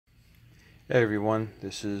Hey everyone,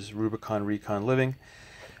 this is Rubicon Recon Living,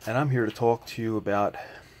 and I'm here to talk to you about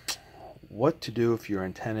what to do if your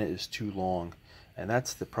antenna is too long. And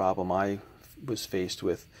that's the problem I was faced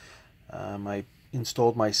with. I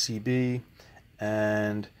installed my CB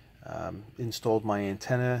and installed my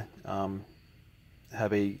antenna,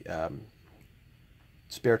 have a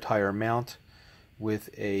spare tire mount with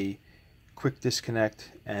a quick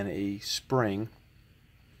disconnect and a spring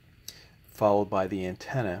followed by the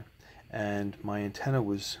antenna. And my antenna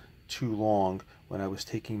was too long when I was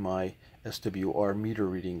taking my SWR meter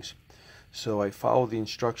readings. So I followed the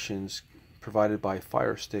instructions provided by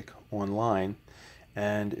Firestik online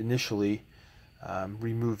and initially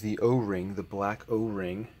removed the O-ring, the black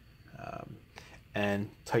O-ring, and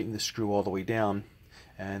tightened the screw all the way down,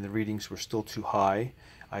 and the readings were still too high.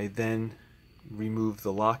 I then removed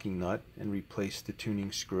the locking nut and replaced the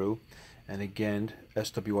tuning screw, and again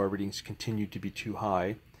SWR readings continued to be too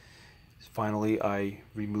high. Finally, I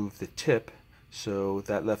removed the tip, so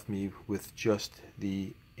that left me with just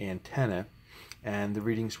the antenna, and the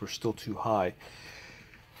readings were still too high.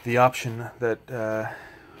 The option that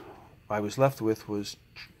I was left with was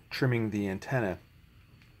trimming the antenna,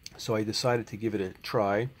 so I decided to give it a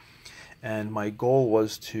try, and my goal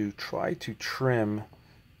was to try to trim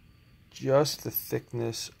just the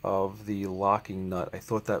thickness of the locking nut. I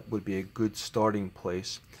thought that would be a good starting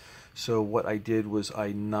place. So what I did was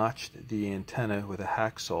I notched the antenna with a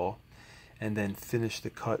hacksaw and then finished the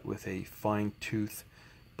cut with a fine tooth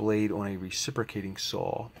blade on a reciprocating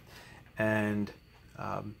saw, and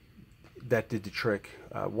that did the trick.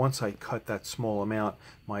 Once I cut that small amount,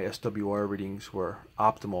 my SWR readings were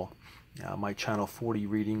optimal. My channel 40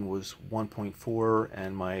 reading was 1.4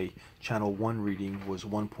 and my channel 1 reading was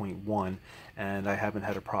 1.1, and I haven't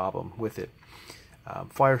had a problem with it.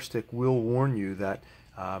 Firestik will warn you that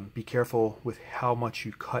be careful with how much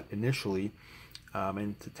you cut initially,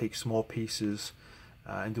 and to take small pieces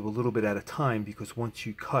and do a little bit at a time, because once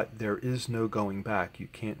you cut, there is no going back. You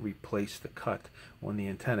can't replace the cut on the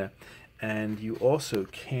antenna, and you also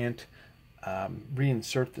can't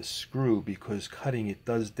reinsert the screw, because cutting it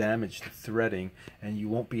does damage the threading, and you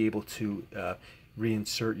won't be able to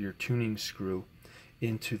reinsert your tuning screw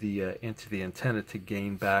into the antenna to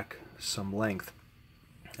gain back some length.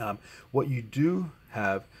 What you do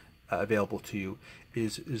have available to you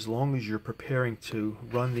is, as long as you're preparing to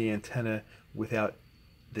run the antenna without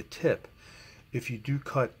the tip, if you do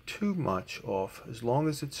cut too much off, as long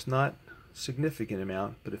as it's not significant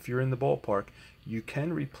amount, but if you're in the ballpark, you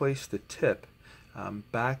can replace the tip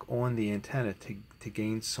back on the antenna to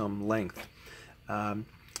gain some length.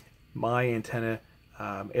 My antenna,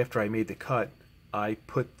 after I made the cut, I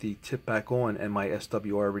put the tip back on and my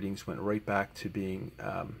SWR readings went right back to being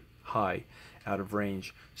high, out of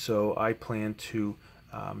range. So I plan to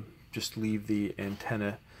just leave the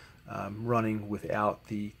antenna running without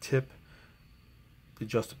the tip,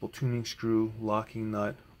 adjustable tuning screw, locking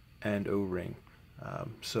nut, and O-ring.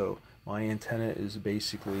 So my antenna is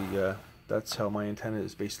basically, that's how my antenna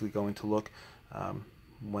is basically going to look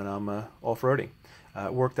when I'm off-roading.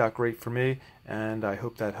 It worked out great for me, and I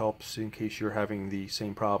hope that helps in case you're having the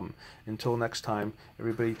same problem. Until next time,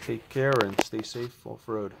 everybody take care and stay safe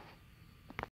off-road.